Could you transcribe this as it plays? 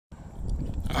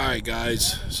Alright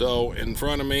guys, so in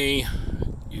front of me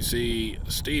you see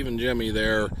Steve and Jimmy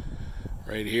there,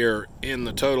 right here in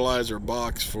the totalizer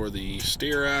box for the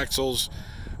steer axles.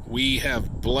 We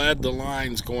have bled the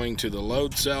lines going to the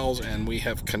load cells, and we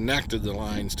have connected the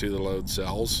lines to the load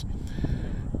cells,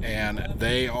 and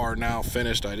they are now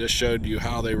finished. I just showed you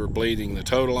how they were bleeding the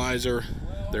totalizer.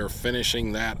 They're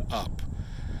finishing that up.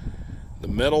 The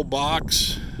middle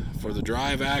box for the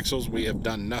drive axles, we have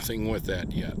done nothing with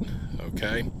that yet.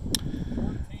 Okay,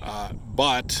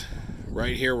 but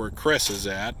right here where Chris is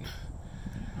at,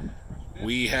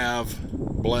 we have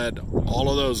bled all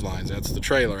of those lines. That's the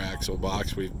trailer axle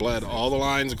box. We've bled all the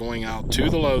lines going out to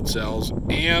the load cells,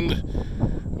 and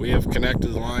we have connected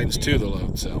the lines to the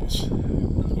load cells.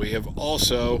 We have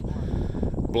also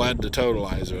bled the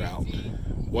totalizer out.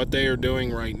 What they are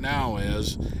doing right now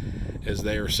is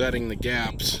they are setting the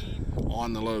gaps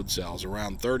on the load cells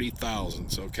around 30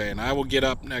 thousandths. Okay, and I will get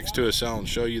up next to a cell and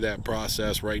show you that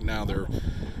process. Right now they're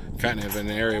kind of in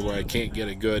an area where I can't get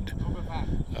a good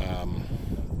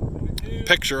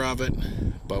picture of it,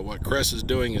 but what Chris is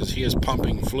doing is he is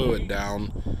pumping fluid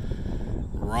down.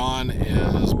 Ron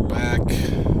is back,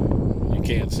 you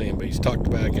can't see him, but he's tucked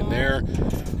back in there,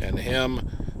 and him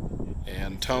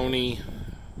and Tony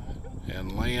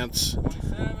and Lance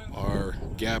are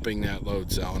gapping that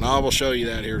load cell, and I will show you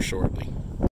that here shortly.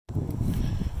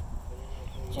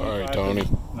 Sorry, Tony.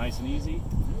 Nice and easy.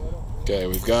 Okay,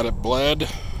 we've got it bled.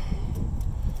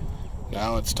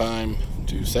 Now it's time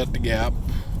to set the gap.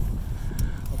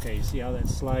 Okay, you see how that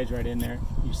slides right in there?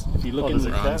 If you look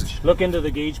into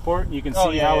the gauge port, you can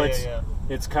see how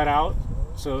it's cut out.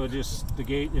 So just the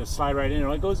gauge, it'll slide right in. It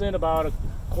only goes in about a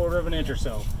quarter of an inch or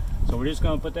so. So we're just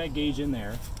going to put that gauge in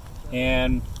there,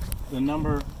 and the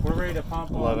number, we're ready to pump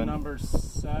 11. On number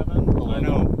 7. Or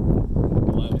no,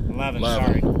 11.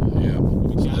 Sorry. Yeah.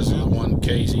 This is the one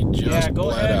Casey just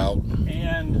bled out.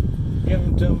 And give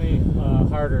them to me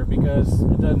harder, because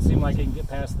it doesn't seem like it can get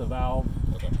past the valve.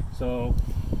 Okay. So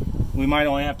we might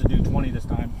only have to do 20 this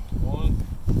time. 1,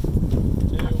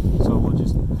 2. So we'll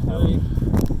just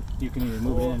you can either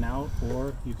move it in and out,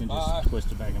 or you can just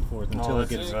twist it back and forth until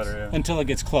it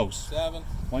gets close. 7.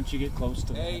 Once you get close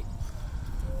to 8.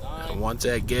 9. And once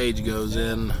that gauge goes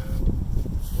in,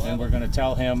 then we're going to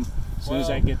tell him as soon as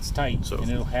that gets tight, and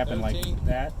it'll happen 13, like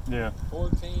that. Yeah.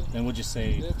 14. Then we'll just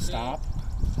say 15, stop,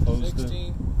 close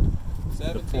 16,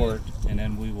 the port, and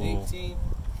then we will 18,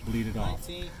 bleed it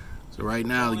 19, off. So right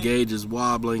now the gauge is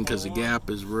wobbling because the gap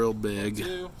is real big.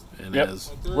 And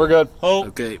we're good. Oh.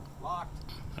 Okay.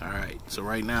 All right. So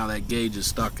right now that gauge is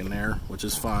stuck in there, which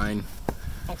is fine.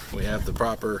 We have the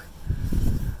proper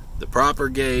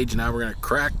gauge. Now we're going to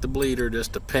crack the bleeder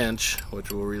just a pinch,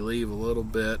 which will relieve a little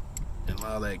bit and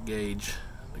allow that gauge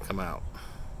to come out.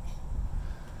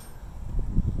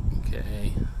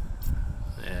 Okay.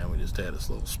 And we just had this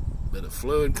little bit of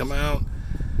fluid come out.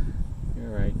 You're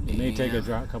right. It may take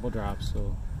a couple drops,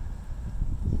 so,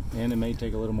 and it may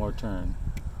take a little more turn.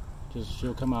 Just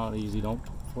she'll come out easy. Don't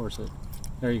force it.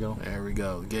 There you go. There we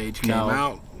go. The gauge came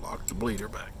out. Lock the bleeder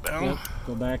back down. Yep.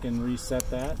 Go back and reset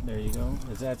that. There you go.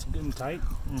 Is that good and tight?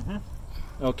 Mm-hmm.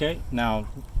 Okay. Now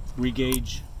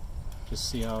re-gauge. Just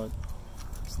see how it.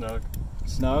 Snug.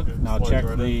 Snug. Good. Now check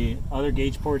the other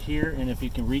gauge port here, and if you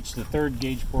can reach the third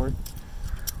gauge port.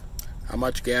 How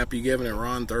much gap you giving it,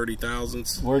 Ron? 30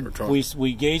 thousandths?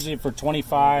 We gauged it for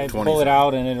 25. Pull it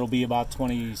out, and it'll be about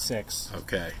 26.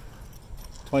 Okay.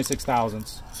 26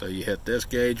 thousandths. So you hit this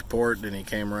gauge port, then he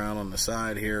came around on the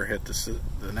side here, hit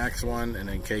the next one, and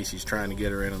in case he's trying to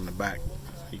get her in on the back.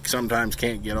 You sometimes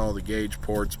can't get all the gauge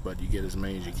ports, but you get as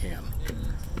many as you can.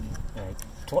 All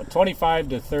right. 25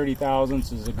 to 30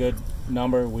 thousandths is a good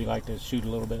number. We like to shoot a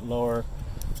little bit lower.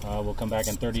 We'll come back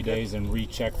in 30 days and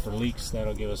recheck for leaks.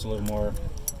 That'll give us a little more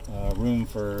room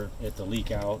for it to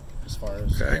leak out as far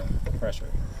as pressure.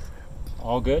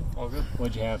 All good? All good.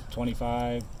 What'd you have,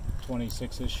 25,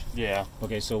 26-ish? Yeah.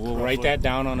 Okay, so we'll write that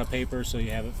down on a paper so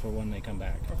you have it for when they come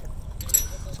back.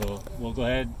 So we'll go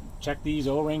ahead, check these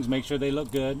O-rings, make sure they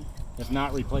look good. If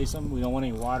not, replace them. We don't want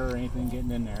any water or anything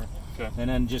getting in there. Okay. And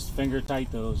then just finger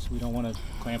tight those. We don't want to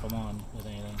clamp them on with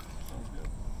anything.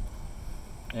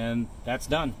 And that's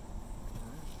done.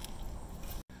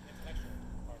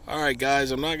 Alright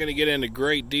guys, I'm not going to get into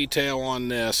great detail on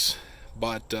this,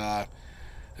 but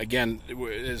again,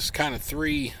 it's kind of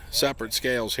 3 separate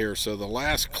scales here. So the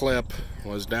last clip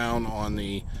was down on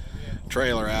the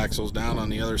trailer axles, down on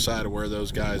the other side of where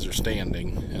those guys are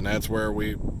standing, and that's where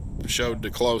we showed the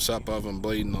close-up of them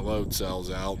bleeding the load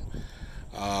cells out.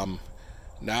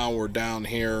 Now we're down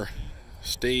here.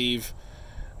 Steve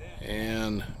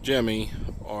and Jimmy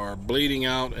are bleeding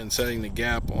out and setting the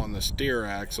gap on the steer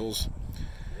axles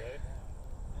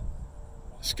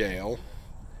scale.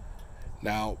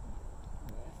 Now,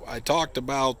 I talked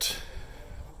about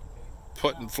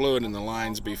putting fluid in the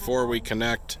lines before we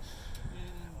connect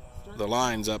the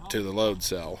lines up to the load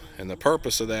cell, and the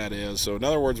purpose of that is, so in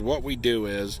other words, what we do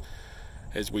is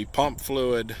we pump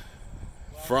fluid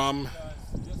from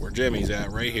where Jimmy's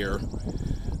at, right here,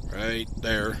 right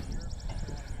there.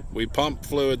 We pump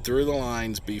fluid through the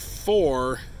lines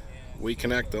before we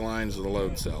connect the lines to the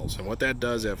load cells, and what that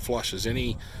does, that flushes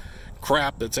any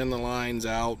crap that's in the lines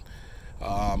out,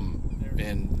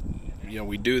 and you know,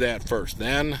 we do that first.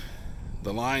 Then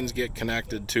the lines get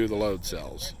connected to the load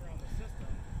cells.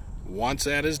 Once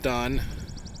that is done,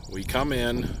 we come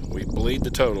in, we bleed the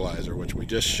totalizer, which we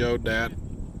just showed that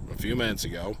a few minutes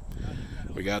ago.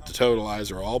 We got the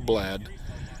totalizer all bled.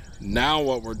 Now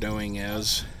what we're doing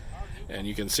is, and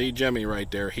you can see Jimmy right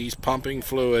there, he's pumping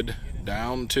fluid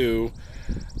down to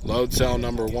load cell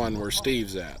number 1 where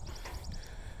Steve's at.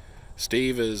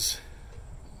 Steve is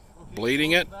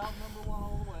bleeding it,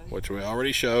 which we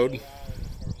already showed,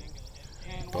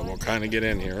 but we'll kind of get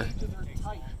in here.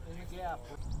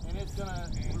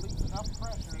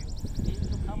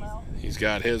 He's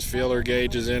got his feeler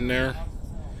gauges in there,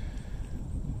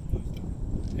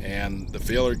 and the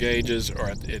feeler gauges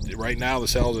are right now, the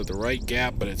cell's at the right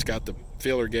gap, but it's got the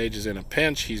feeler gauges in a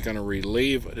pinch. He's going to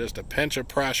relieve just a pinch of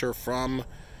pressure from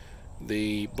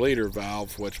the bleeder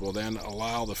valve, which will then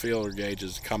allow the feeler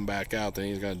gauges to come back out. Then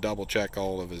he's going to double check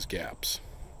all of his gaps.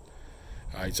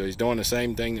 Alright, so he's doing the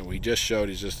same thing that we just showed.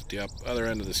 He's just at the other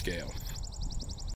end of the scale.